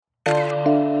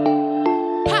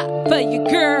for your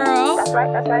girl. That's right,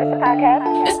 it's a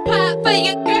podcast. It's pop for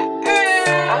your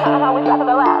girl. We drop it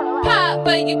loud. Pop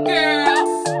for your girl.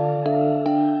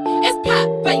 It's pop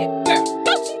for your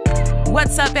girl.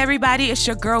 What's up, everybody? It's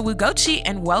your girl Nwugochi,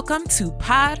 and welcome to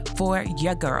Pod for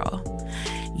Your Girl.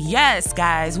 Yes,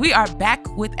 guys, we are back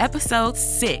with episode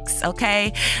 6,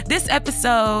 okay? This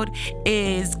episode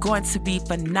is going to be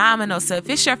phenomenal. So if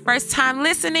it's your first time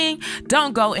listening,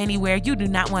 don't go anywhere. You do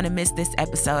not want to miss this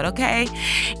episode, okay?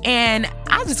 And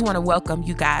I just want to welcome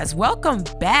you guys. Welcome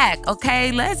back,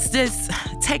 okay? Let's just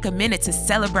take a minute to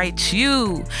celebrate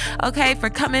you, okay,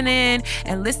 for coming in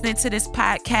and listening to this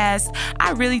podcast.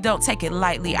 I really don't take it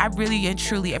lightly. I really and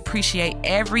truly appreciate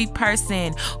every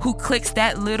person who clicks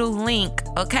that little link,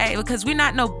 okay, because we're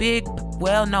not no big,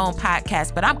 well-known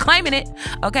podcast, but I'm claiming it,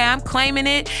 okay? I'm claiming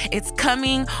it. It's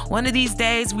coming. One of these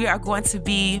days, we are going to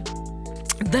be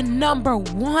the number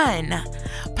one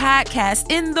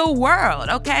podcast in the world,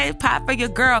 okay? Pod for Your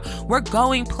Girl. We're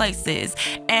going places.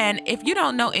 And if you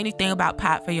don't know anything about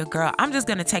Pod for Your Girl, I'm just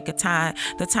going to take the time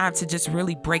to just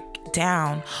really break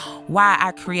down why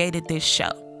I created this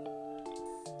show.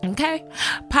 Okay,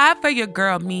 Pod for Your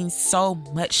Girl means so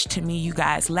much to me, you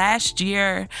guys. Last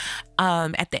year,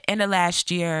 at the end of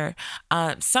last year,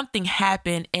 something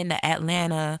happened in the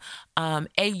Atlanta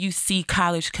AUC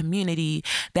college community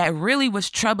that really was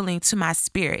troubling to my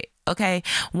spirit. Okay,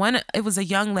 it was a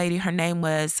young lady. Her name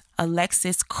was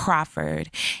Alexis Crawford,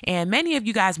 and many of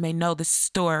you guys may know the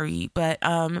story, but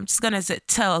I'm just gonna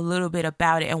tell a little bit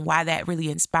about it and why that really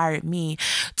inspired me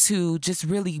to just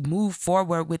really move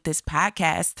forward with this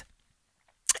podcast.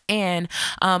 And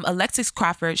Alexis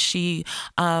Crawford, she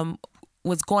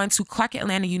was going to Clark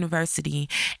Atlanta University,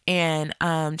 and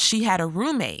she had a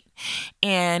roommate,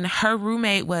 and her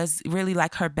roommate was really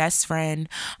like her best friend.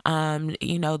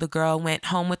 The girl went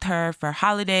home with her for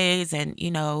holidays and,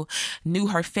 knew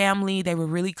her family. They were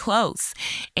really close.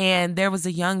 And there was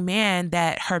a young man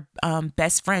that her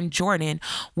best friend Jordan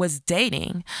was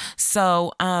dating.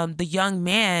 So the young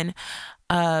man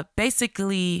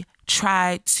basically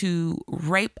tried to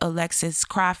rape Alexis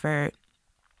Crawford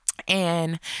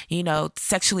and,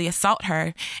 sexually assault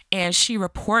her, and she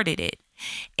reported it.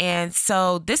 And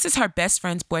so this is her best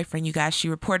friend's boyfriend, you guys. She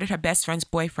reported her best friend's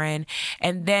boyfriend.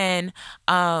 And then,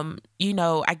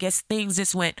 I guess things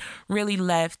just went really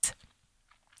left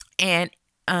and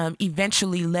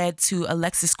eventually led to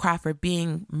Alexis Crawford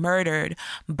being murdered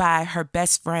by her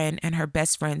best friend and her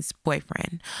best friend's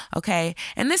boyfriend. Okay.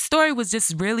 And this story was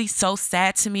just really so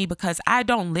sad to me because I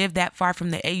don't live that far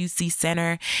from the AUC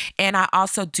Center. And I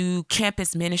also do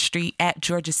campus ministry at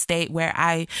Georgia State, where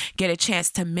I get a chance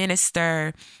to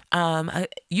minister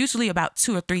usually about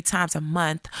 2 or 3 times a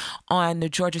month on the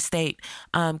Georgia State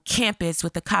campus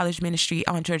with the college ministry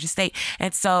on Georgia State.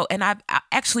 And I've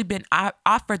actually been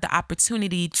offered the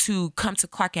opportunity to come to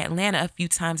Clark Atlanta a few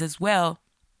times as well.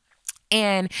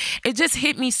 And it just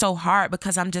hit me so hard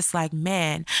because I'm just like,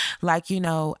 man,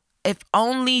 if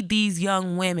only these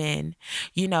young women,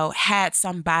 had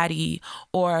somebody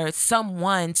or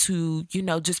someone to,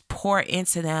 just pour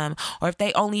into them, or if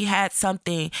they only had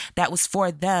something that was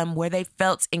for them where they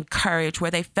felt encouraged, where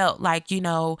they felt like, we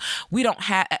don't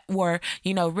have, or,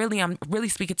 really, I'm really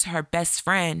speaking to her best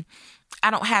friend. I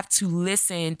don't have to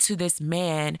listen to this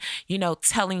man,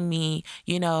 telling me,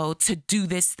 to do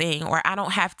this thing, or I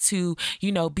don't have to,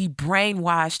 be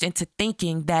brainwashed into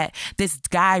thinking that this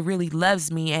guy really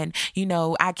loves me and,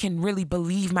 I can really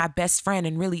believe my best friend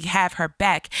and really have her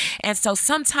back. And so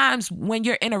sometimes when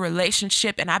you're in a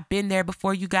relationship, and I've been there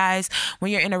before, you guys, when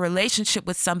you're in a relationship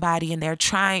with somebody and they're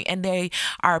trying and they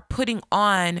are putting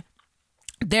on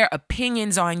their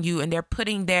opinions on you, and they're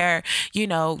putting their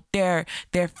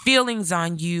feelings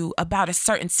on you about a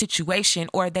certain situation,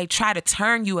 or they try to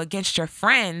turn you against your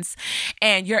friends,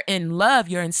 and you're in love,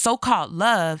 you're in so-called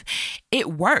love,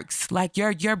 it works. Like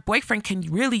your boyfriend can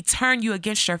really turn you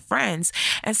against your friends.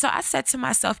 And so I said to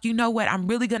myself, you know what? I'm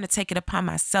really going to take it upon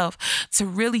myself to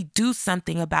really do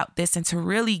something about this, and to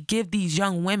really give these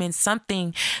young women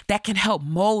something that can help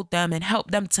mold them and help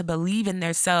them to believe in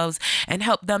themselves and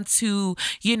help them to,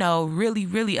 really,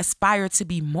 really aspire to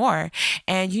be more.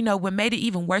 And, what made it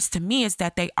even worse to me is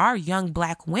that they are young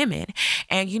Black women.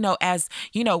 And, as,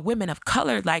 women of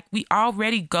color, like, we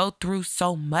already go through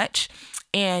so much.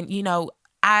 And,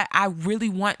 I really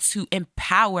want to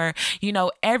empower,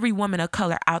 every woman of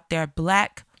color out there,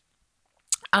 Black,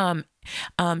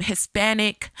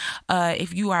 Hispanic,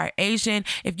 if you are Asian,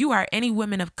 if you are any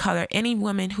woman of color, any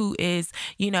woman who is,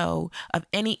 of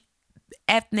any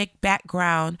ethnic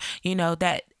background,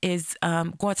 that is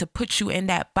going to put you in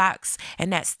that box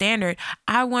and that standard,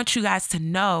 I want you guys to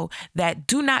know that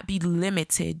do not be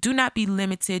limited. Do not be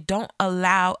limited. Don't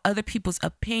allow other people's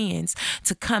opinions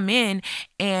to come in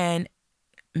and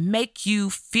make you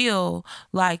feel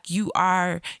like you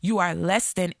are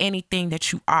less than anything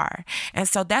that you are. And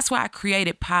so that's why I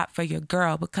created Pop for Your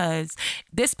Girl, because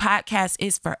this podcast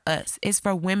is for us. It's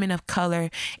for women of color.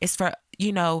 It's for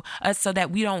us, so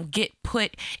that we don't get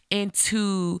put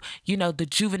into, the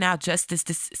juvenile justice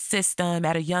system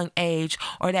at a young age,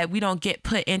 or that we don't get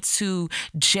put into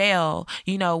jail,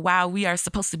 while we are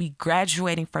supposed to be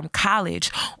graduating from college,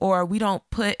 or we don't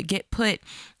get put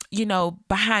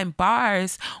behind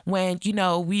bars when,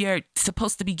 we are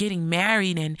supposed to be getting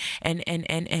married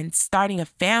and starting a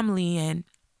family and,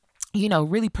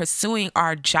 really pursuing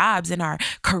our jobs and our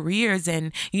careers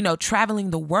and,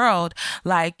 traveling the world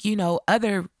like,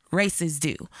 other races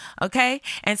do. Okay.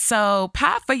 And so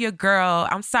Pop for Your Girl,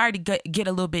 I'm sorry to get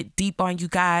a little bit deep on you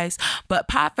guys, but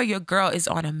Pop for Your Girl is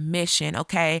on a mission.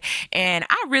 Okay. And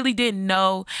I really didn't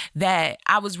know that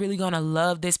I was really going to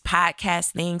love this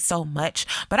podcast thing so much,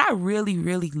 but I really,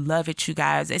 really love it, you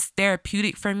guys. It's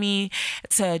therapeutic for me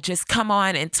to just come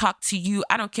on and talk to you.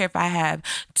 I don't care if I have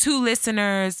 2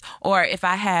 listeners or if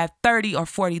I have 30 or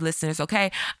 40 listeners.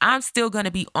 Okay. I'm still going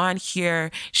to be on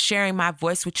here sharing my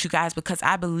voice with you guys, because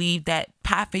I believe that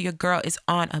Pop for Your Girl is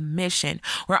on a mission.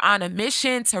 We're on a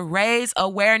mission to raise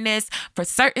awareness for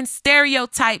certain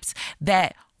stereotypes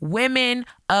that women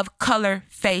of color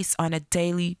face on a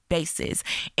daily basis,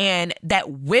 and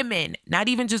that women, not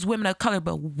even just women of color,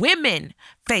 but women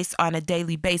face on a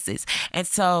daily basis. And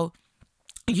so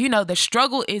the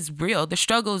struggle is real. The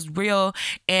struggle is real.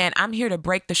 And I'm here to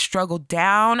break the struggle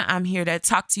down. I'm here to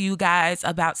talk to you guys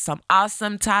about some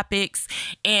awesome topics.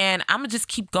 And I'm going to just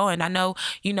keep going. I know,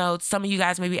 some of you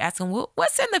guys may be asking, well,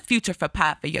 what's in the future for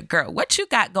Pop for Your Girl? What you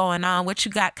got going on? What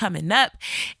you got coming up?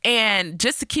 And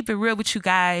just to keep it real with you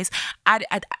guys,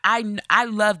 I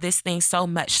love this thing so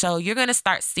much. So you're going to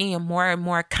start seeing more and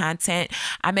more content.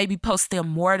 I may be posting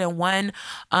more than one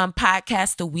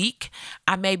podcast a week.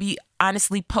 I may be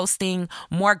honestly posting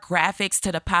more graphics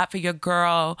to the Pop for Your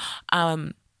Girl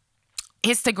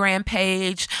Instagram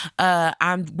page.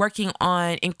 I'm working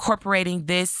on incorporating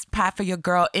this Pop for Your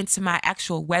Girl into my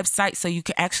actual website, so you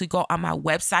can actually go on my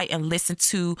website and listen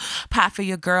to Pop for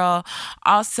Your Girl.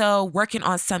 Also working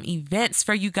on some events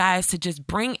for you guys to just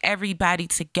bring everybody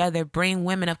together, bring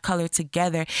women of color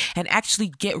together, and actually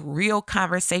get real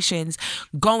conversations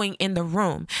going in the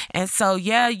room. And so,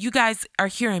 yeah, you guys are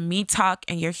hearing me talk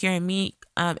and you're hearing me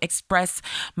express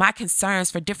my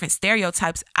concerns for different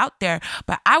stereotypes out there,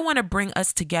 but I want to bring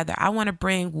us together. I want to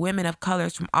bring women of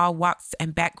colors from all walks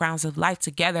and backgrounds of life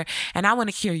together, and I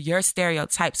want to hear your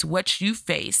stereotypes, what you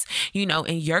face,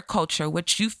 in your culture,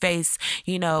 what you face,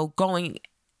 going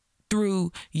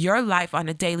through your life on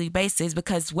a daily basis,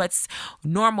 because what's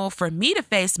normal for me to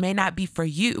face may not be for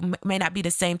you, may not be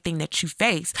the same thing that you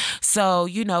face. So,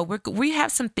 we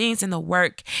have some things in the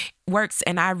works,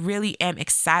 and I really am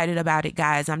excited about it,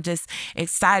 guys. I'm just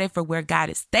excited for where God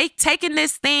is taking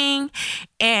this thing,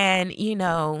 and, we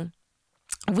gonna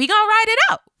ride it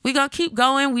out. We're going to keep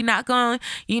going. We're not going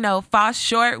to, fall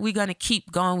short. We're going to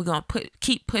keep going. We're going to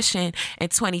keep pushing in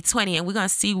 2020, and we're going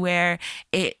to see where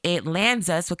it lands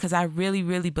us, because I really,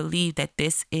 really believe that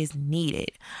this is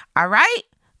needed. All right?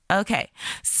 Okay.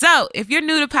 So if you're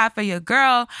new to Pop for Your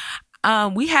Girl,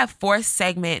 we have 4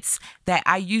 segments that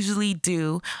I usually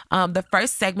do. The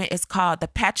first segment is called the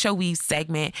Patch Your Weave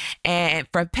segment. And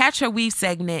for Patch Your Weave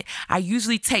segment, I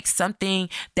usually take something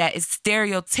that is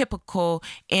stereotypical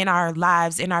in our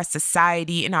lives, in our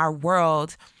society, in our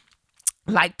world.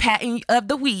 Like patting of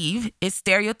the weave is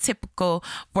stereotypical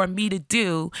for me to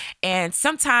do. And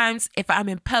sometimes if I'm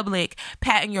in public,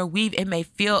 patting your weave, it may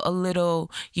feel a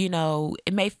little,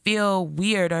 it may feel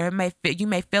weird, or you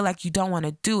may feel like you don't want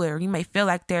to do it, or you may feel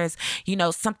like there's,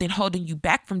 something holding you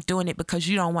back from doing it because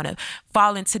you don't want to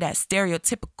fall into that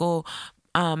stereotypical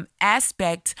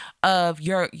aspect of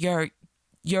your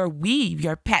weave,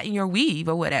 you're patting your weave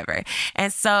or whatever.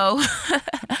 And so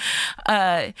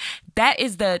that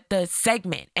is the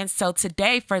segment. And so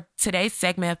today, for today's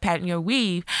segment of patting your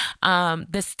weave,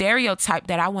 the stereotype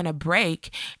that I want to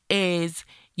break is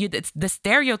the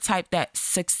stereotype that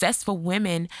successful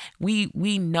women,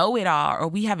 we know it all, or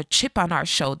we have a chip on our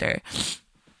shoulder.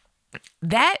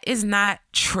 That is not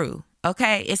true.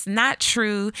 Okay. It's not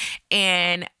true.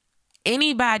 And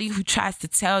anybody who tries to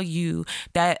tell you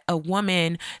that a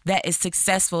woman that is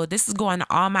successful, this is going to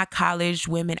all my college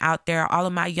women out there, all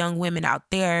of my young women out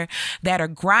there that are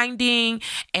grinding,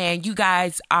 and you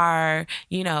guys are,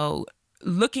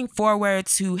 looking forward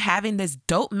to having this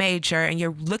dope major and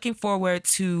you're looking forward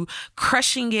to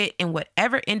crushing it in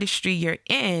whatever industry you're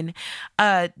in,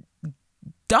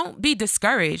 don't be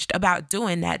discouraged about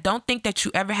doing that. Don't think that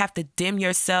you ever have to dim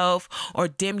yourself or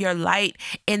dim your light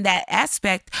in that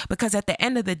aspect, because at the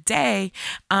end of the day,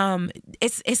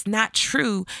 it's not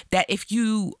true that if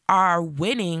you are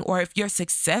winning or if you're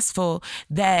successful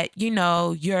that,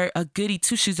 you're a goody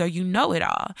two shoes or you know it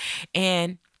all.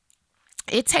 And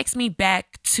it takes me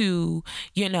back to,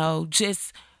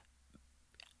 just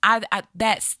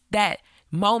that's that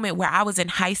moment where I was in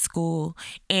high school,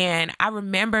 and I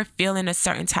remember feeling a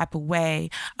certain type of way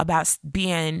about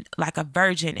being like a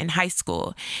virgin in high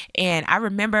school. And I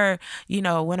remember,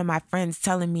 one of my friends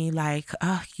telling me like,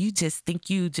 oh, you just think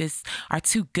you just are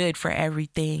too good for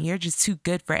everything. You're just too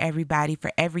good for everybody,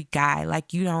 for every guy.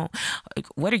 Like,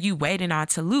 what are you waiting on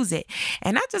to lose it?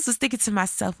 And I just was thinking to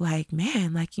myself like,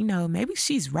 man, like, maybe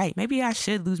she's right. Maybe I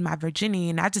should lose my virginity.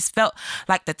 And I just felt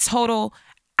like the total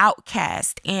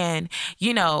outcast. And,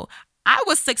 I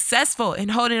was successful in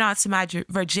holding on to my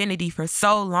virginity for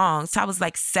so long. So I was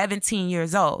like 17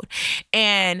 years old.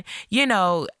 And,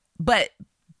 but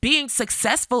being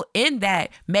successful in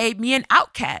that made me an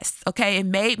outcast. Okay. It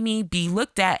made me be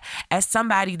looked at as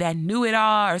somebody that knew it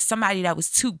all, or somebody that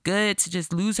was too good to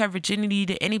just lose her virginity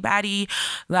to anybody.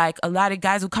 Like, a lot of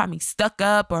guys would call me stuck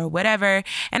up or whatever.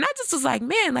 And I just was like,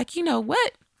 man, like,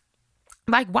 what?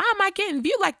 Like, why am I getting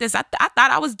viewed like this? I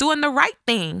thought I was doing the right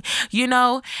thing,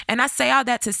 And I say all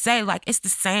that to say, like, it's the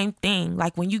same thing.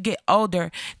 Like, when you get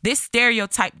older, this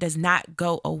stereotype does not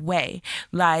go away.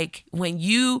 Like, when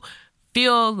you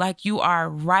feel like you are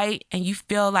right and you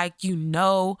feel like you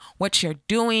know what you're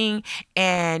doing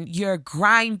and you're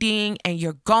grinding and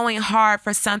you're going hard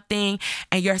for something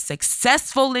and you're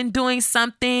successful in doing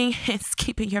something, it's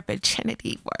keeping your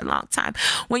virginity for a long time.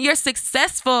 When you're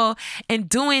successful in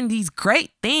doing these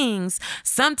great things,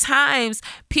 sometimes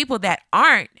people that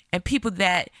aren't, and people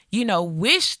that,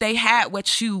 wish they had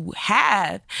what you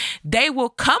have, they will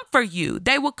come for you.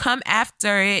 They will come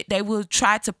after it. They will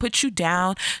try to put you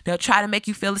down. They'll try to make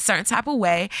you feel a certain type of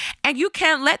way. And you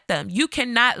can't let them. You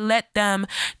cannot let them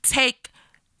take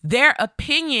their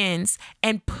opinions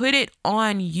and put it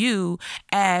on you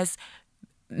as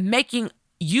making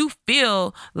you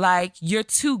feel like you're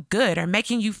too good, or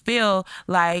making you feel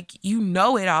like you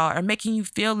know it all, or making you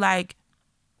feel like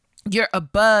you're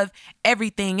above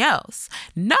everything else.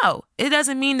 No, it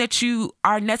doesn't mean that you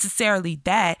are necessarily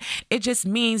that. It just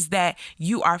means that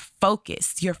you are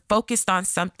focused. You're focused on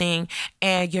something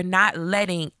and you're not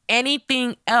letting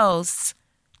anything else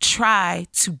try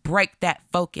to break that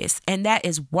focus. And that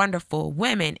is wonderful.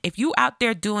 Women, if you out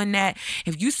there doing that,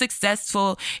 if you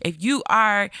successful, if you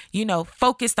are,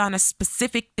 focused on a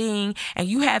specific thing and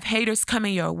you have haters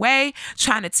coming your way,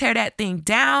 trying to tear that thing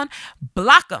down,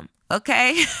 block them.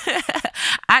 Okay.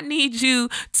 I need you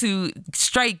to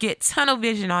straight get tunnel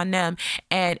vision on them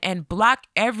and block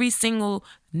every single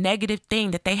negative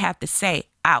thing that they have to say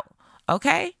out.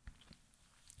 Okay.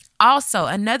 Also,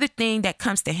 another thing that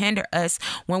comes to hinder us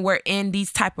when we're in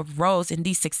these type of roles, in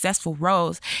these successful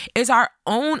roles, is our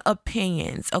own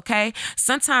opinions. Okay.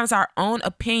 Sometimes our own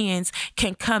opinions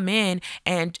can come in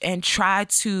and try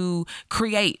to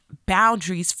create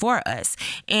boundaries for us.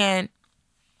 And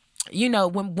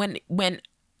when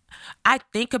I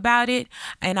think about it,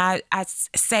 and I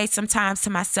say sometimes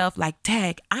to myself, like,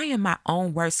 dang, I am my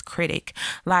own worst critic.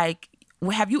 Like,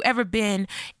 have you ever been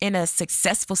in a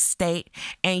successful state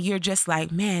and you're just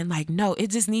like, man, like, no, it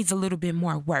just needs a little bit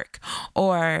more work.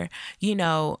 Or,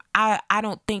 I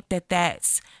don't think that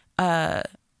that's, I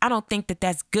don't think that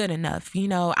that's good enough.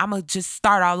 I'm going to just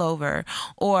start all over.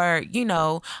 Or,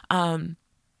 well, I'm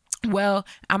going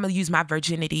to use my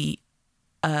virginity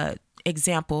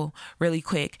example really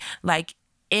quick. Like,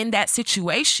 in that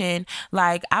situation,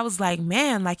 like, I was like,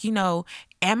 man, like,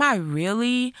 am I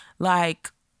really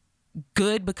like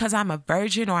good because I'm a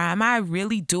virgin, or am I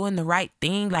really doing the right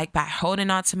thing, like by holding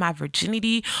on to my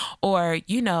virginity? Or,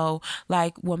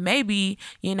 like, well, maybe,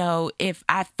 if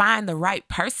I find the right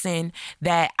person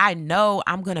that I know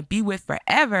I'm going to be with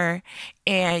forever,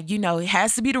 and, it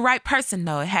has to be the right person,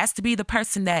 though. It has to be the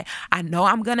person that I know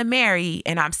I'm going to marry,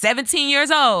 and I'm 17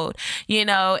 years old, and,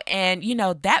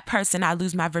 that person I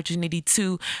lose my virginity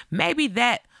to, maybe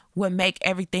that will make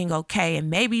everything okay. And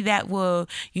maybe that will,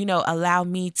 allow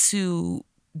me to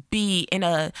be in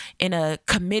a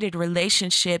committed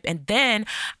relationship, and then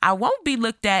I won't be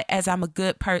looked at as I'm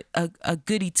a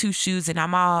goody two shoes, and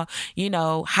I'm all,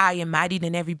 high and mighty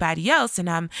than everybody else, and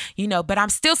I'm, but I'm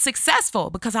still successful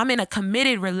because I'm in a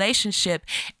committed relationship,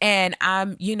 and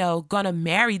I'm, gonna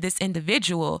marry this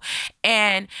individual.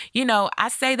 And I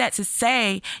say that to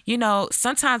say,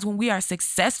 sometimes when we are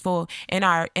successful in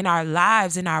our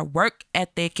lives, in our work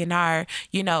ethic, in our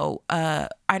in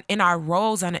our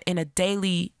roles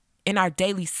in our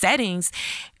daily settings,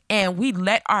 and we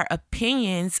let our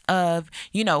opinions of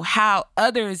how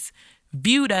others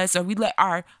viewed us, or we let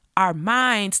our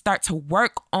minds start to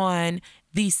work on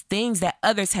these things that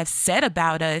others have said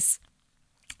about us,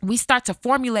 we start to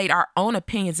formulate our own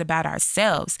opinions about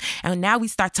ourselves. And now we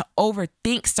start to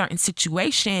overthink certain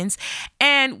situations,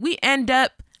 and we end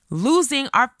up losing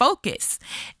our focus.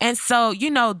 And so,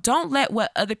 don't let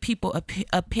what other people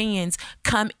opinions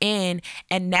come in,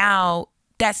 and now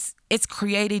it's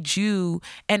created you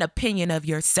an opinion of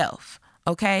yourself.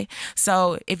 Okay.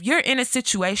 So if you're in a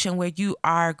situation where you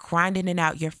are grinding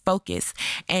out your focus,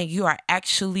 and you are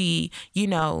actually,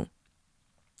 doing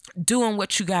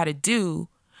what you got to do,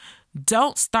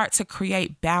 don't start to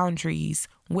create boundaries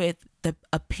with the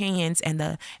opinions and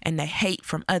the hate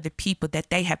from other people that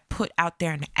they have put out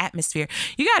there in the atmosphere.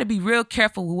 You got to be real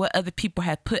careful with what other people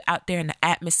have put out there in the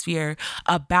atmosphere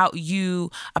about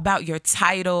you, about your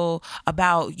title,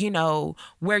 about,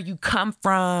 where you come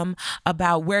from,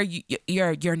 about where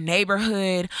your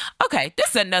neighborhood. Okay,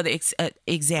 this is another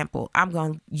example I'm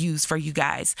going to use for you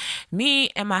guys.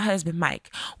 Me and my husband,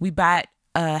 Mike, we bought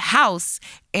a house,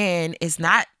 and it's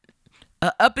not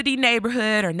a uppity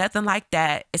neighborhood or nothing like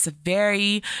that. It's a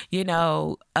very,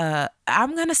 I'm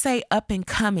going to say up and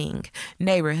coming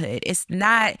neighborhood. It's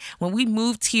not, when we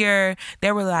moved here,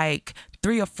 there were like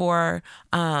 3 or 4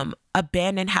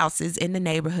 abandoned houses in the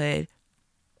neighborhood.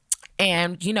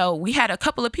 And, we had a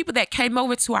couple of people that came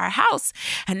over to our house,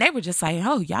 and they were just like,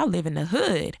 oh, y'all live in the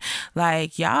hood.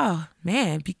 Like, y'all,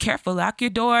 man, be careful, lock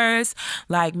your doors,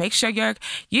 like, make sure you're,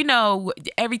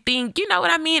 everything, you know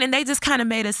what I mean? And they just kind of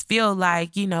made us feel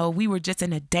like, we were just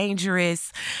in a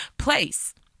dangerous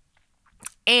place.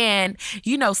 And,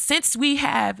 since we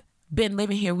have been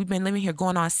living here, we've been living here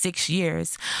going on 6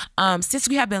 years. Since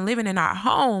we have been living in our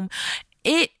home,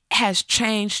 it has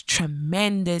changed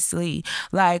tremendously.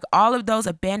 Like, all of those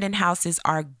abandoned houses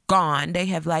are gone. They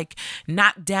have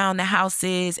knocked down the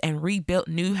houses and rebuilt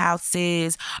new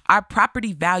houses. Our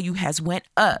property value has went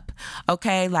up.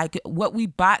 Okay. Like, what we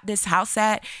bought this house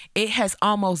at, it has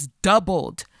almost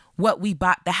doubled what we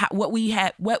bought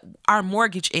what our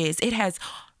mortgage is. It has,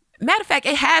 matter of fact,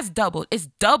 it has doubled. It's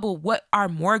double what our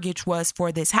mortgage was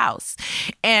for this house.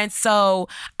 And so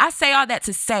I say all that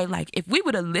to say, if we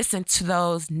would have listened to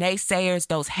those naysayers,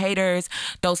 those haters,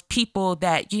 those people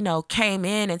that, came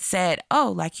in and said,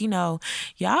 oh,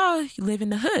 y'all live in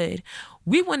the hood,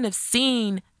 we wouldn't have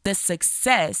seen the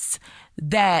success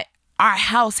that our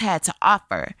house had to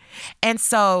offer. And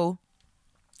so,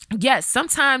 yes,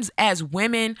 sometimes as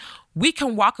women, we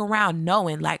can walk around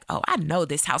knowing oh, I know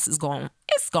this house it's going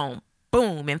to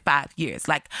boom in 5 years.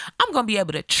 I'm going to be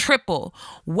able to triple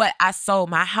what I sold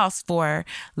my house for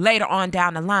later on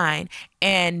down the line.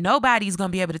 And nobody's going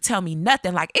to be able to tell me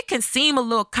nothing. It can seem a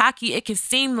little cocky. It can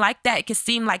seem like that. It can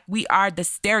seem like we are the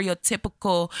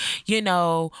stereotypical,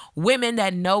 women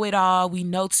that know it all. We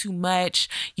know too much.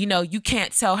 You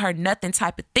can't tell her nothing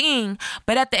type of thing.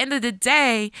 But at the end of the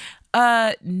day,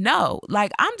 no,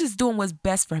 I'm just doing what's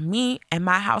best for me and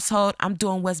my household. I'm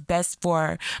doing what's best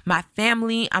for my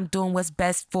family. I'm doing what's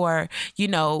best for,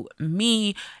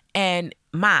 me and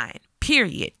mine.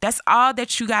 Period. That's all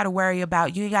that you got to worry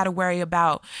about. You got to worry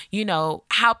about,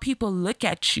 how people look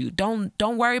at you. Don't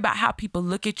worry about how people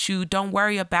look at you. Don't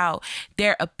worry about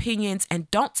their opinions, and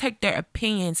don't take their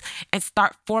opinions and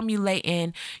start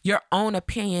formulating your own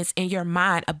opinions in your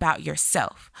mind about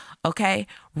yourself. Okay?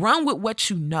 Run with what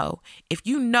you know. If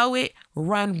you know it,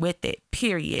 run with it.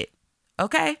 Period.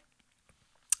 Okay?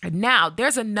 Now,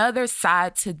 there's another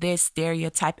side to this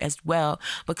stereotype as well,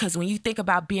 because when you think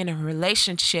about being in a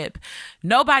relationship,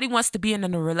 nobody wants to be in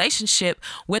a relationship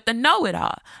with a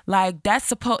know-it-all.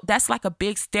 That's like a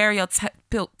big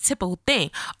stereotypical thing.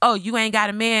 Oh, you ain't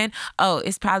got a man? Oh,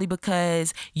 it's probably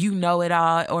because you know it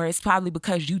all, or it's probably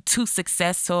because you too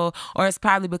successful, or it's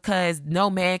probably because no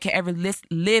man can ever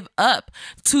live up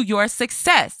to your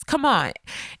success. Come on.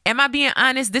 Am I being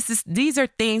honest? These are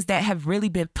things that have really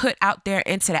been put out there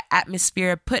into the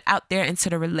atmosphere, put out there into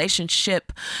the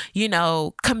relationship,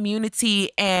 community,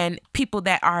 and people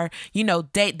that are,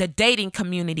 the dating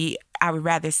community. I would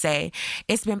rather say.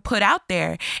 It's been put out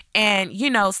there. And,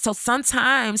 so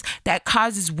sometimes that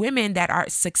causes women that are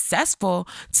successful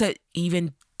to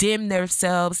even dim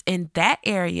themselves in that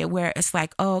area where it's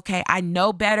like, oh, okay, I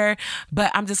know better,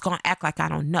 but I'm just going to act like I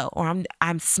don't know. Or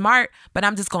I'm smart, but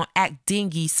I'm just going to act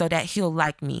dingy so that he'll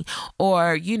like me.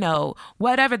 Or,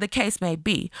 whatever the case may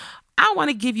be. I want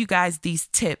to give you guys these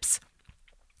tips.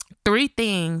 3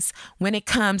 things when it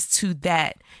comes to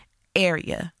that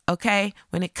area, okay?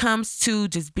 When it comes to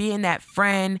just being that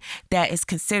friend that is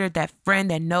considered that friend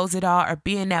that knows it all, or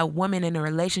being that woman in a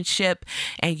relationship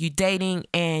and you dating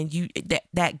and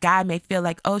that guy may feel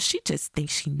like, oh, she just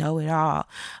thinks she know it all,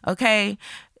 okay?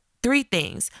 3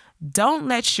 things. Don't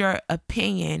let your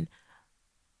opinion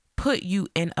put you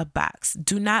in a box.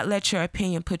 Do not let your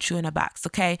opinion put you in a box,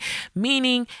 okay?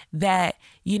 Meaning that,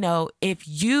 if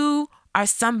you are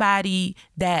somebody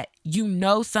that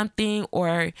something,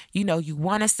 or you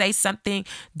want to say something,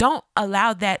 don't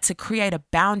allow that to create a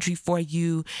boundary for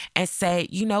you and say,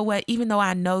 you know what, even though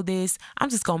I know this,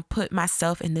 I'm just going to put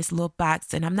myself in this little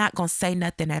box and I'm not going to say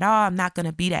nothing at all. I'm not going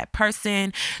to be that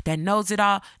person that knows it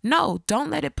all. No, don't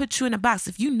let it put you in a box.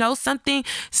 If you know something,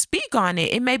 speak on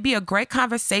it. It may be a great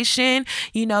conversation,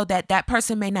 that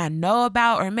person may not know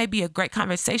about, or it may be a great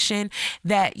conversation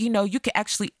that, you can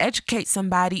actually educate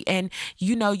somebody, and,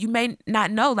 you may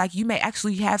not know, like, you may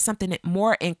actually have something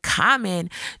more in common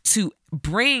to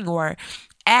bring or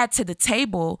add to the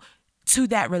table to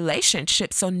that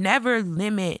relationship. So never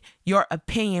limit your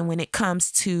opinion when it comes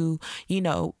to,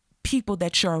 people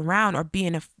that you're around, or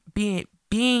being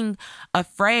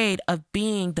afraid of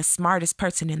being the smartest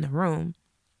person in the room.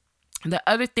 The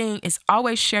other thing is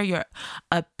always share your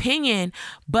opinion,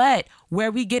 but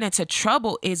where we get into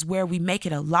trouble is where we make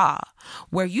it a law,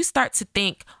 where you start to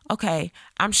think, okay,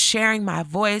 I'm sharing my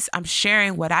voice, I'm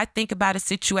sharing what I think about a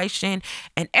situation,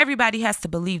 and everybody has to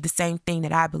believe the same thing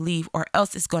that I believe, or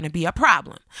else it's going to be a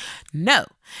problem. No,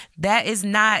 that is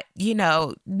not,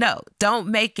 no, don't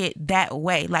make it that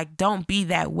way. Like, don't be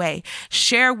that way.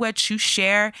 Share what you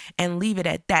share and leave it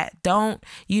at that. Don't,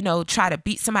 try to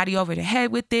beat somebody over the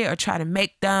head with it, or try to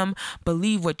make them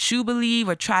believe what you believe,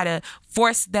 or try to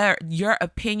force your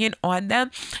opinion on them.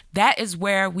 That is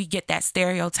where we get that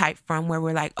stereotype from, where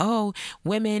we're like, oh,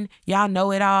 women, y'all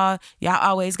know it all. Y'all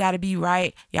always got to be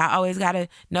right. Y'all always got to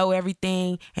know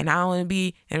everything. And I don't want to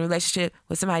be in a relationship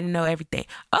with somebody to know everything.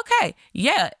 Okay,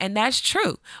 yeah, and that's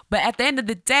true. But at the end of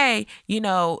the day,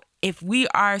 if we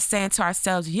are saying to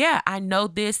ourselves, yeah, I know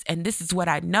this and this is what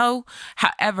I know.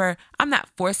 However, I'm not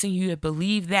forcing you to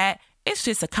believe that. It's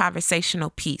just a conversational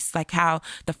piece, like how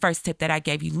the first tip that I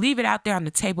gave you, leave it out there on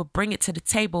the table, bring it to the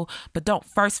table, but don't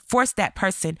first force that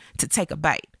person to take a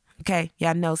bite. Okay.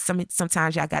 Y'all know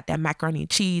sometimes y'all got that macaroni and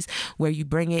cheese where you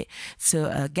bring it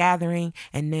to a gathering,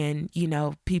 and then,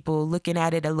 people looking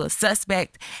at it a little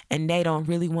suspect, and they don't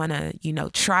really want to,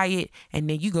 try it. And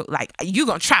then you go like, you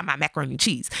going to try my macaroni and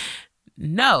cheese.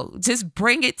 No, just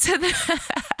bring it to the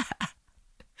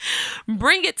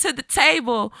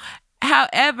table.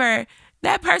 However,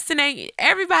 that person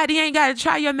everybody ain't got to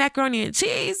try your macaroni and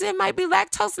cheese. It might be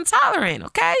lactose intolerant,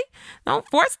 okay? Don't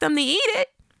force them to eat it.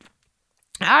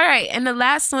 All right, and the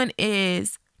last one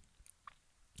is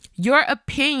your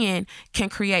opinion can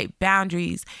create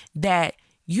boundaries that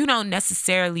you don't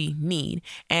necessarily need.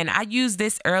 And I used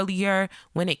this earlier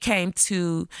when it came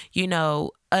to,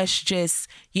 us just,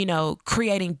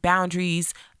 creating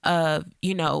boundaries of,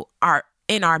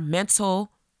 our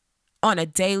mental on a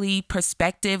daily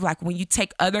perspective, like when you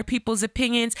take other people's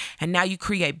opinions and now you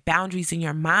create boundaries in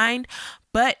your mind.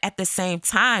 But at the same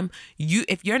time,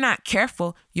 if you're not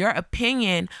careful, your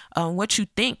opinion on what you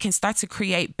think can start to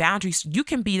create boundaries. You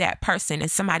can be that person in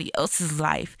somebody else's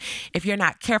life if you're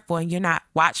not careful and you're not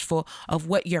watchful of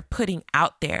what you're putting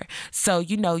out there. So,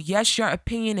 yes, your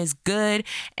opinion is good.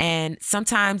 And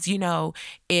sometimes,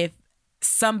 if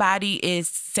somebody is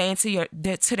saying to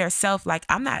themselves, like,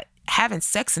 I'm not having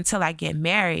sex until I get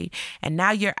married, and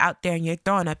now you're out there and you're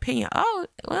throwing an opinion. Oh,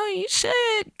 well, you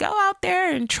should go out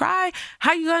there and try.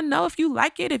 How you gonna know if you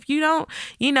like it if you don't?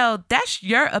 That's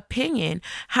your opinion.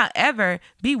 However,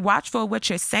 be watchful of what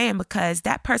you're saying, because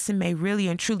that person may really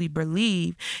and truly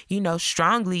believe,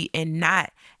 strongly in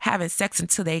not having sex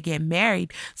until they get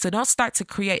married. So don't start to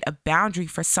create a boundary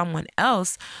for someone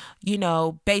else,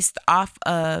 based off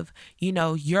of,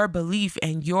 your belief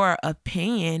and your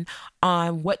opinion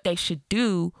on what they should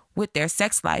do with their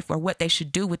sex life, or what they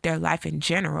should do with their life in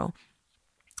general.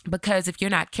 Because if you're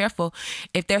not careful,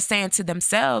 if they're saying to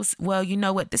themselves, well, you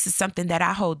know what, this is something that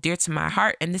I hold dear to my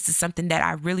heart, and this is something that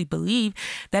I really believe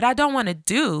that I don't want to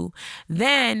do,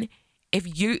 then if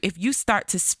you start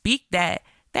to speak that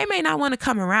they may not want to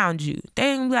come around you.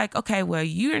 They be like, okay, well,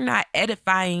 you're not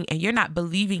edifying and you're not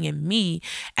believing in me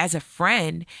as a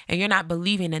friend, and you're not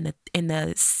believing in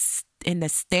the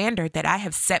standard that I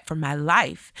have set for my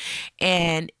life.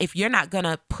 And if you're not going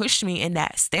to push me in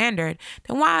that standard,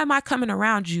 then why am I coming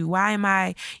around you? Why am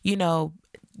I,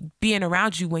 being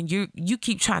around you when you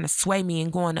keep trying to sway me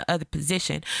and go in the other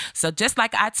position? So just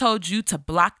like I told you to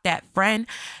block that friend,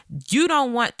 you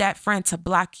don't want that friend to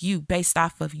block you based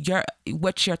off of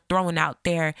what you're throwing out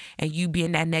there and you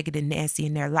being that negative Nancy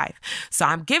in their life. So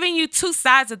I'm giving you two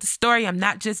sides of the story. I'm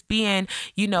not just being,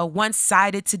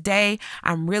 one-sided today.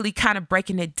 I'm really kind of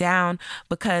breaking it down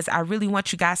because I really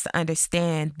want you guys to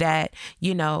understand that,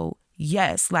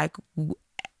 yes, like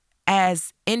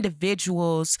as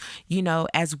individuals,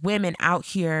 as women out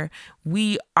here,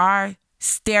 we are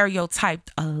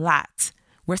stereotyped a lot.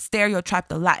 We're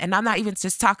stereotyped a lot. And I'm not even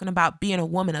just talking about being a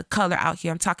woman of color out here.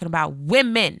 I'm talking about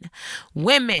women,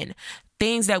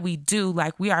 things that we do.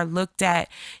 Like we are looked at,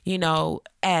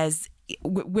 as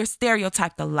we're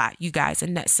stereotyped a lot, you guys.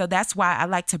 And so that's why I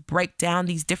like to break down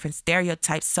these different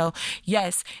stereotypes. So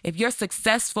yes, if you're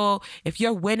successful, if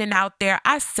you're winning out there,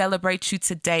 I celebrate you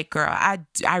today, girl. I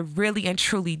really and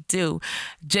truly do.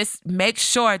 Just make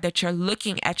sure that you're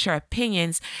looking at your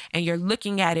opinions and you're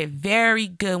looking at it very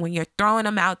good. When you're throwing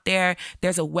them out there,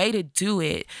 there's a way to do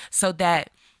it so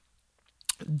that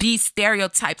these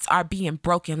stereotypes are being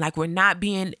broken. Like we're not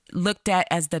being looked at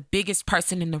as the biggest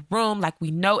person in the room. Like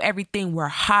we know everything. We're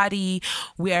haughty.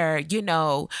 We're, these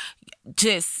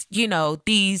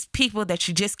people that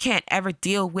you just can't ever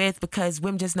deal with because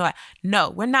women just know it. No,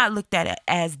 we're not looked at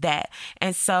as that.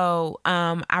 And so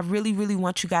I really, really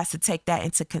want you guys to take that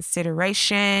into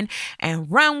consideration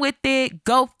and run with it.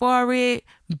 Go for it.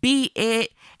 Be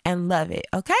it and love it.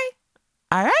 Okay?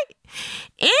 All right.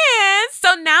 And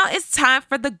so now it's time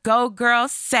for the Go Girl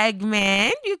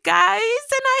segment, you guys.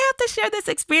 And I have to share this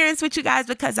experience with you guys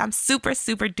because I'm super,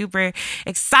 super duper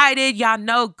excited. Y'all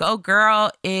know Go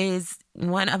Girl is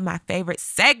one of my favorite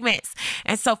segments.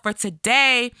 And so for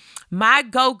today, my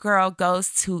Go Girl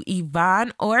goes to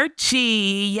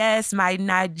Nwugochi. Yes, my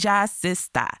Naija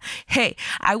sister. Hey,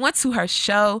 I went to her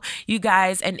show, you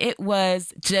guys, and it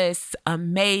was just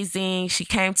amazing. She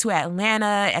came to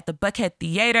Atlanta at the Buckhead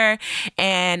Theater,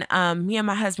 and me and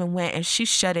my husband went, and she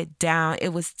shut it down.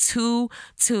 It was too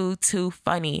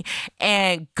funny.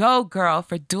 And Go Girl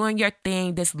for doing your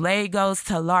thing. This Lagos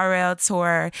to Laurel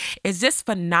tour is just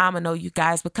phenomenal, you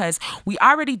guys, because we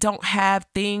already don't have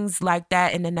things like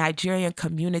that in the Nigerian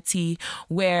community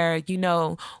where,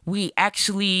 we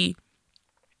actually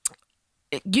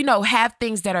have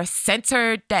things that are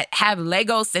centered, that have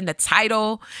Lagos in the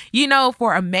title,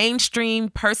 for a mainstream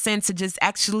person to just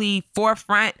actually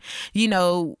forefront,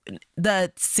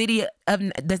 the city of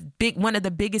one of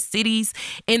the biggest cities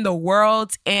in the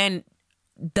world and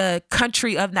the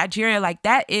country of Nigeria. Like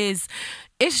that it's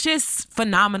just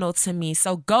phenomenal to me.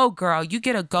 So Go Girl, you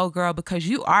get a Go Girl because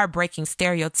you are breaking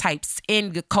stereotypes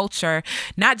in the culture,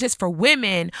 not just for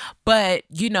women, but,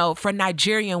 for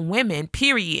Nigerian women,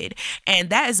 period.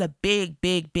 And that is a big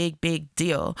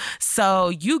deal. So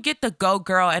you get the Go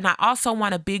Girl. And I also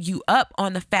want to big you up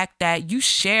on the fact that you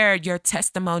shared your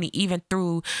testimony even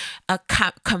through a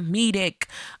comedic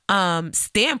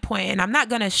standpoint. And I'm not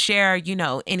going to share,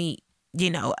 any,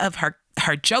 of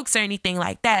her jokes or anything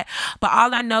like that. But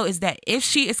all I know is that if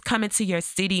she is coming to your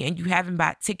city and you haven't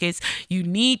bought tickets, you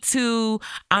need to.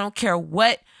 I don't care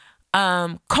what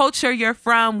culture you're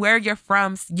from, where you're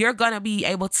from, you're going to be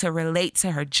able to relate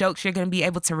to her jokes. You're going to be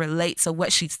able to relate to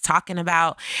what she's talking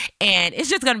about. And it's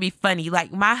just going to be funny.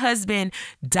 Like my husband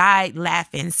died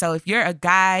laughing. So if you're a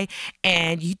guy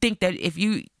and you think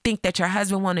that your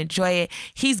husband won't enjoy it,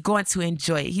 he's going to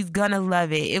enjoy it. He's going to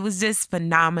love it. It was just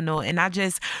phenomenal. And I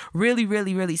just really,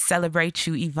 really, really celebrate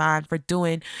you, Yvonne, for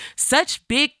doing such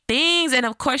big things. And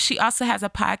of course, she also has a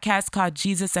podcast called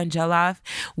Jesus and Jollof,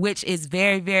 which is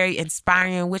very, very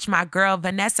inspiring, which my girl,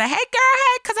 Vanessa, hey,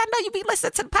 because I know you be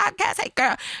listening to the podcast. Hey,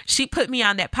 girl, she put me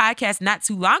on that podcast not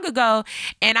too long ago.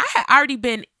 And I had already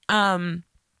been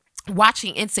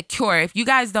watching Insecure. If you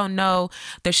guys don't know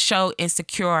the show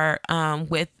Insecure,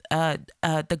 with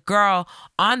the girl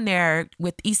on there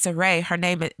with Issa Rae,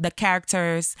 the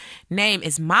character's name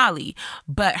is Molly,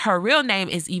 but her real name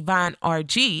is Yvonne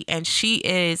RG, and she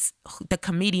is the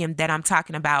comedian that I'm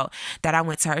talking about that I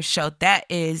went to her show. That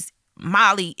is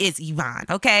Molly is Yvonne,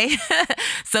 okay?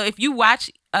 So if you watch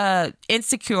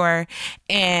Insecure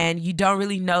and you don't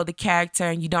really know the character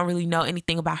and you don't really know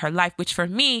anything about her life, which for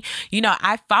me,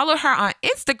 I followed her on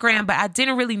Instagram, but I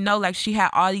didn't really know like she had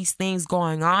all these things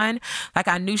going on. Like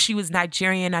I knew she was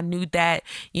Nigerian. I knew that,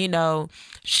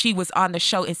 she was on the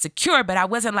show Insecure, but I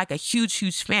wasn't like a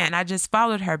huge fan. I just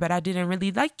followed her, but I didn't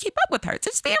really like keep up with her.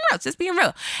 Just being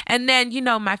real. And then,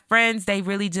 my friends, they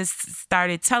really just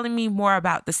started telling me more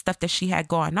about the stuff that she had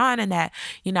going on and that,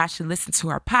 I should listen to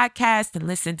her podcast and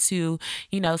listen to,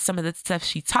 some of the stuff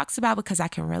she talks about because I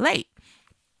can relate.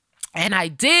 And I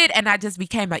did, and I just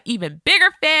became an even bigger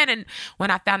fan. And when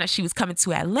I found out she was coming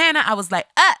to Atlanta, I was like,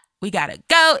 we gotta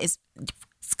go. It's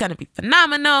gonna be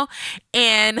phenomenal.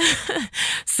 And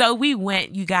so we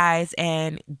went, you guys,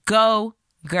 and go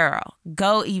girl,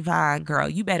 go Yvonne, girl.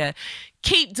 You better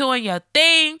keep doing your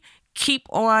thing. Keep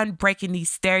on breaking these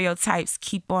stereotypes.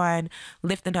 Keep on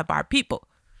lifting up our people.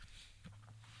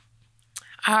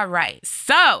 All right.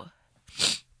 So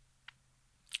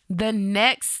the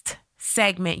next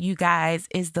segment, you guys,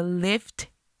 is the Lift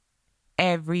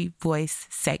Every Voice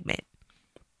segment.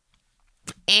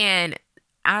 And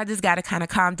I just got to kind of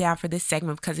calm down for this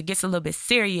segment because it gets a little bit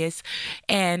serious.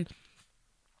 And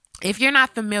if you're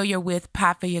not familiar with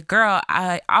Pod for Your Girl,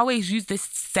 I always use this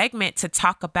segment to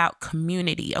talk about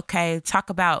community, okay? Talk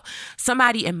about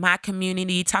somebody in my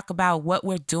community, talk about what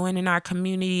we're doing in our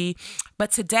community.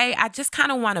 But today, I just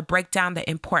kind of want to break down the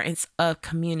importance of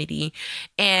community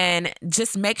and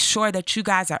just make sure that you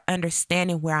guys are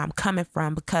understanding where I'm coming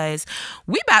from because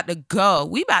we about to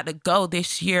go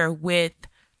this year with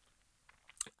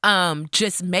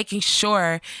just making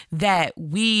sure that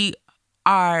we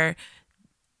are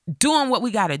doing what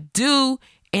we got to do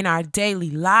in our daily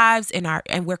lives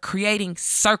and we're creating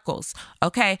circles.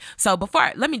 Okay. So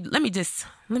let me just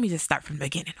start from the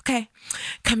beginning. Okay.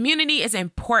 Community is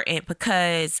important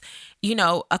because,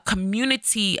 a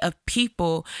community of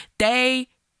people, they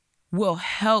will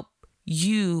help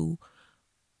you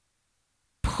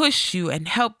push you and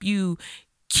help you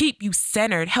keep you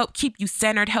centered, help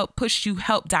push you,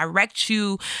 help direct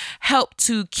you, help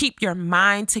to keep your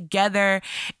mind together.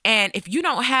 And if you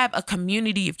don't have a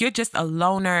community, if you're just a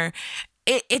loner,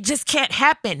 it just can't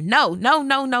happen. No.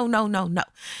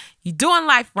 You're doing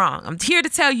life wrong. I'm here to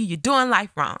tell you, you're doing life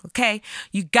wrong, okay?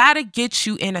 You got to get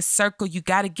you in a circle. You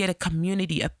got to get a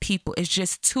community of people. It's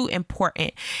just too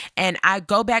important. And I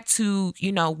go back to,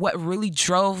 what really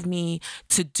drove me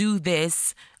to do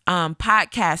this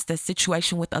podcast, the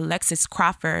situation with Alexis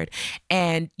Crawford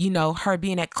and, her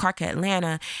being at Clark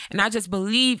Atlanta. And I just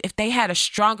believe if they had a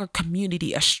stronger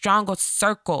community, a stronger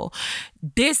circle,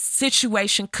 this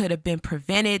situation could have been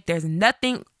prevented. There's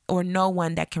nothing or no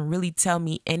one that can really tell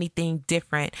me anything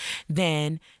different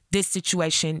than this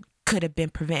situation could have been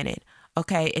prevented.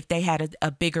 Okay, if they had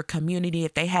a bigger community,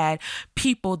 if they had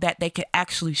people that they could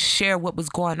actually share what was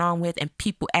going on with and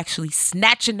people actually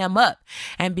snatching them up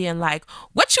and being like,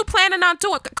 what you planning on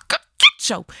doing? Get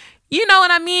your, you know what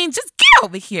I mean? Just get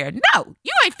over here. No,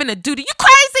 you ain't finna do that. You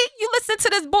crazy? You listen to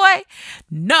this boy?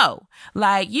 No.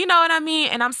 Like, you know what I mean?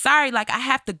 And I'm sorry, like I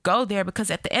have to go there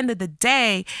because at the end of the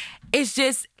day, it's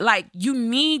just like you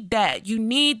need that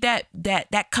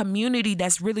community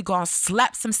that's really going to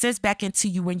slap some sense back into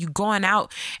you when you're going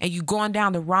out and you're going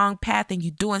down the wrong path and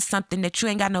you're doing something that you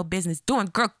ain't got no business doing.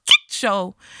 Girl, get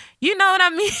your, you know what I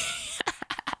mean?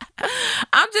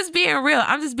 I'm just being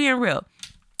real.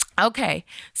 Okay,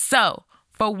 so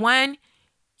for one,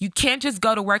 you can't just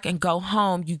go to work and go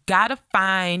home. You got to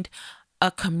find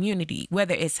a community,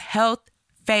 whether it's health,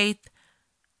 faith,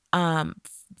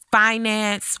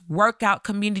 finance, workout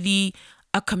community,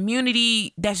 a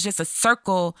community that's just a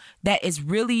circle that is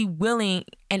really willing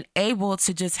and able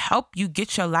to just help you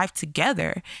get your life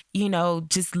together.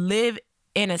 Just live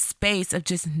in a space of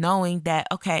just knowing that,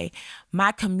 okay,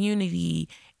 my community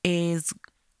is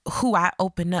who I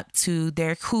open up to.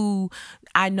 They're who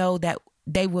I know that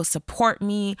they will support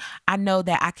me. I know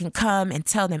that I can come and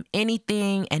tell them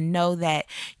anything and know that,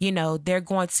 they're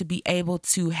going to be able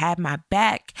to have my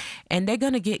back and they're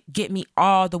going to get me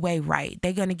all the way right.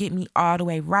 They're going to get me all the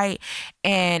way right.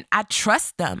 And I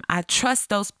trust them. I trust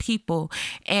those people.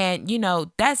 And,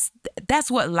 that's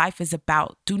what life is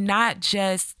about. Do not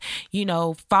just,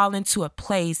 fall into a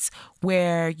place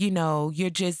where, you're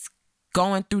just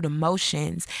going through the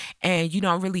motions and you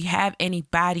don't really have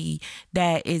anybody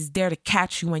that is there to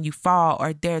catch you when you fall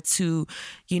or there to,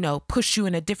 push you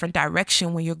in a different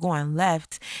direction when you're going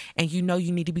left and you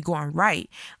need to be going right.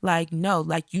 Like, no,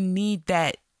 like you need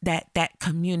that that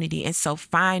community. And so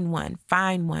find one.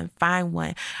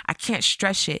 I can't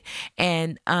stress it.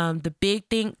 And the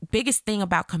biggest thing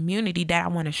about community that I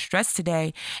want to stress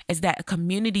today is that a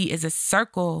community is a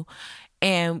circle.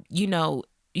 And you know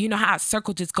how a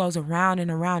circle just goes around and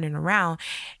around and around.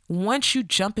 Once you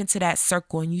jump into that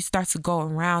circle and you start to go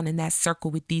around in that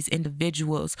circle with these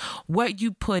individuals, what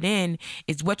you put in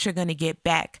is what you're going to get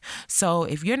back. So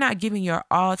if you're not giving your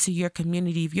all to your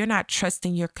community, if you're not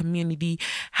trusting your community,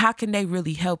 how can they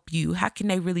really help you? How can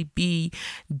they really be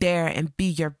there and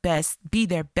be their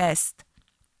best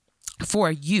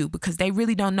for you? Because they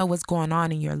really don't know what's going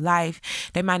on in your life.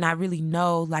 They might not really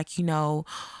know,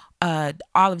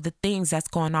 all of the things that's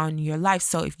going on in your life.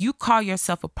 So if you call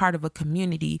yourself a part of a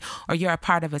community or you're a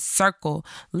part of a circle,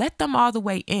 let them all the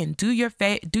way in. Do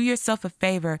yourself a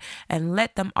favor and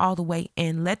let them all the way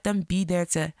in. Let them be there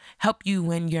to help you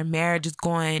when your marriage is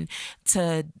going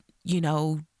to,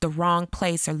 the wrong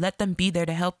place, or let them be there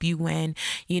to help you when,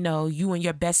 you and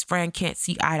your best friend can't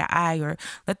see eye to eye, or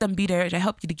let them be there to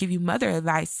help you, to give you mother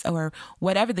advice, or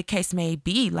whatever the case may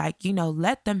be. Let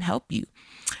them help you.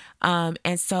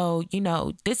 And so,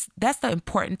 that's the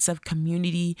importance of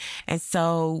community. And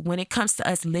so when it comes to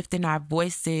us lifting our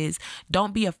voices,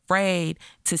 don't be afraid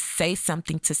to say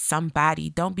something to somebody.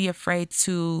 Don't be afraid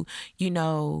to,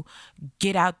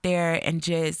 get out there and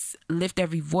just lift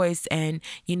every voice and,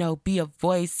 be a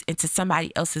voice into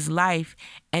somebody else's life.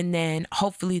 And then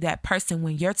hopefully that person,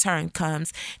 when your turn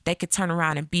comes, they could turn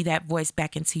around and be that voice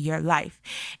back into your life.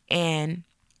 And,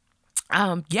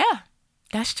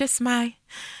 that's just my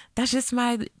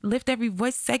Lift Every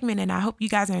Voice segment. And I hope you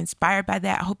guys are inspired by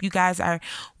that. I hope you guys are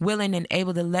willing and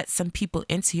able to let some people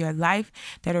into your life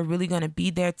that are really going to be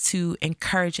there to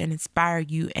encourage and inspire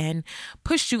you and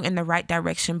push you in the right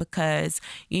direction. Because,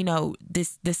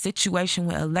 the situation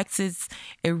with Alexis,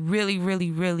 it really,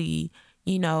 really, really,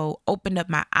 opened up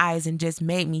my eyes and just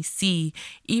made me see,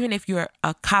 even if you're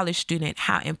a college student,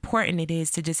 how important it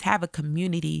is to just have a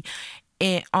community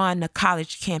on the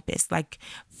college campus.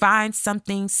 Find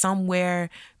something somewhere,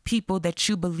 people that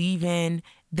you believe in,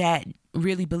 that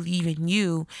really believe in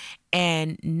you,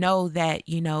 and know that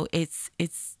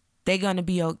they're gonna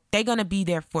be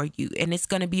there for you, and it's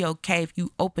gonna be okay if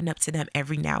you open up to them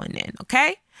every now and then.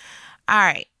 Okay,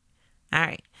 all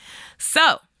right.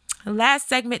 So the last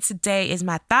segment today is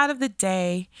my thought of the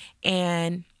day,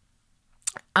 and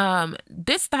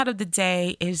this thought of the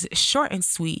day is short and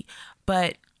sweet,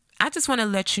 but I just want to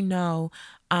let you know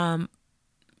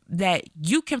that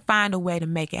you can find a way to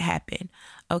make it happen.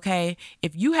 Okay?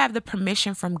 If you have the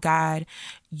permission from God,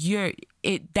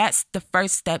 that's the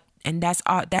first step, and that's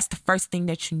the first thing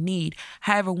that you need.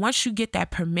 However, once you get that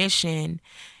permission,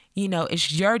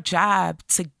 it's your job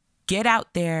to get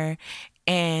out there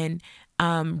and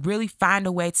really find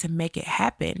a way to make it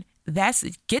happen.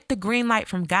 Get the green light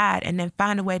from God and then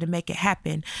find a way to make it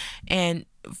happen. And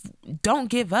don't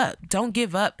give up. Don't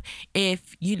give up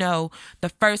if,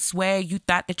 the first way you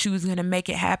thought that you was going to make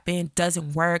it happen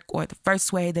doesn't work, or the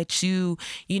first way that you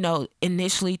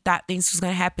initially thought things was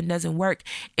going to happen doesn't work.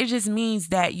 It just means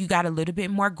that you got a little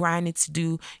bit more grinding to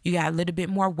do. You got a little bit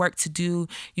more work to do.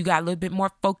 You got a little bit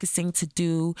more focusing to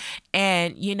do.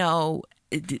 And,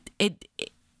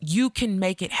 you can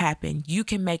make it happen. You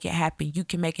can make it happen. You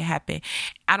can make it happen.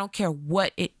 I don't care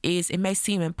what it is. It may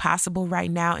seem impossible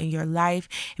right now in your life.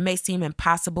 It may seem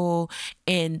impossible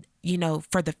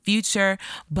for the future.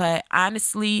 But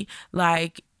honestly,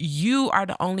 you are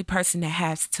the only person that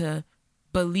has to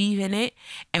believe in it.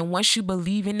 And once you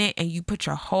believe in it and you put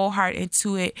your whole heart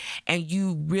into it and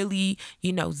you really,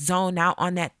 zone out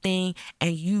on that thing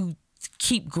and you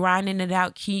keep grinding it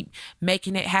out, keep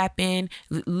making it happen,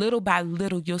 little by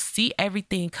little, you'll see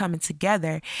everything coming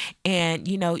together. And,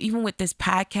 even with this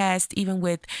podcast, even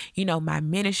with, my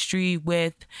ministry,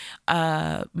 with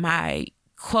my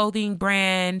clothing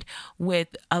brand, with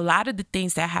a lot of the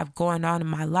things that I have going on in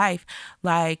my life,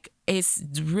 it's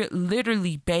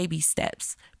literally baby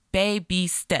steps.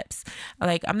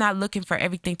 I'm not looking for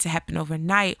everything to happen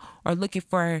overnight or looking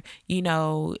for,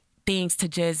 things to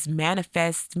just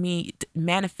manifest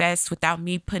without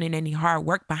me putting any hard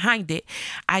work behind it.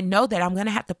 I know that I'm going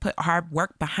to have to put hard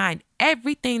work behind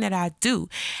everything that I do.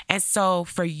 And so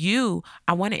for you,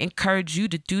 I want to encourage you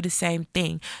to do the same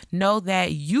thing. Know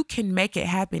that you can make it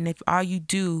happen if all you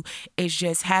do is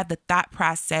just have the thought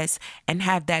process and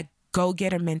have that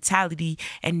go-getter mentality,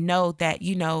 and know that,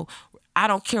 I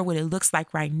don't care what it looks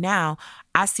like right now.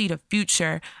 I see the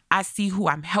future. I see who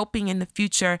I'm helping in the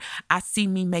future. I see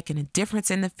me making a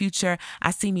difference in the future.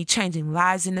 I see me changing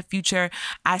lives in the future.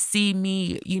 I see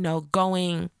me,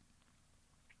 going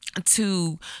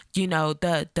to,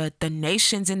 the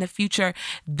nations in the future.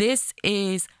 This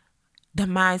is the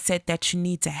mindset that you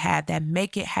need to have, that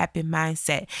make it happen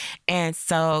mindset. And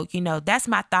so, that's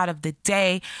my thought of the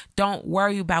day. Don't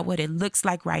worry about what it looks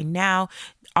like right now.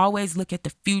 Always look at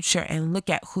the future and look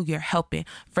at who you're helping.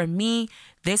 For me,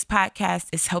 this podcast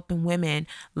is helping women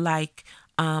like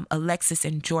Alexis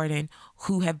and Jordan,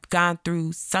 who have gone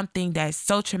through something that is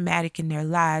so traumatic in their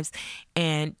lives,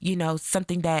 and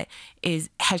something that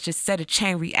has just set a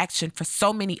chain reaction for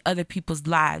so many other people's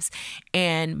lives.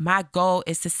 And my goal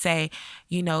is to say,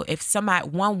 if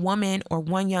one woman or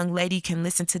one young lady can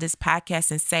listen to this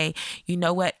podcast and say, you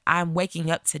know what, I'm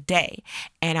waking up today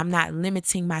and I'm not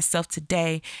limiting myself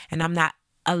today, and I'm not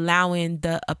allowing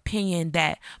the opinion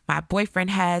that my boyfriend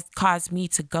has caused me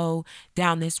to go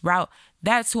down this route.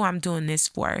 That's who I'm doing this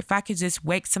for. If I could just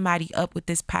wake somebody up with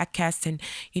this podcast and,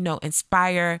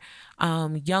 inspire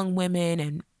young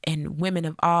women and women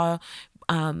of all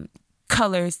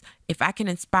colors, if I can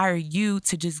inspire you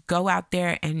to just go out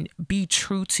there and be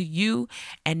true to you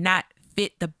and not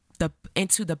fit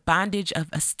into the bondage of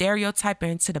a stereotype, or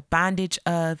into the bondage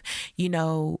of,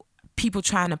 people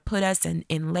trying to put us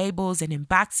in labels and in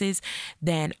boxes,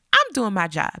 then I'm doing my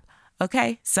job.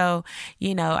 Okay, so,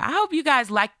 I hope you guys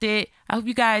liked it. I hope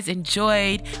you guys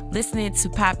enjoyed listening to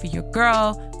Pop for Your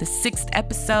Girl, the 6th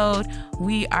episode.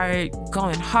 We are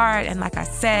going hard. And like I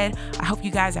said, I hope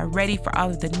you guys are ready for all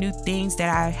of the new things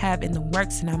that I have in the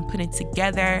works and I'm putting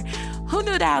together. Who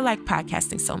knew that I like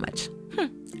podcasting so much?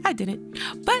 I didn't.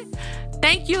 But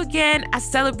thank you again. I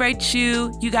celebrate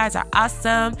you. You guys are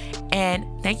awesome. And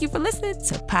thank you for listening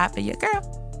to Pop for Your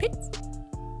Girl. Peace.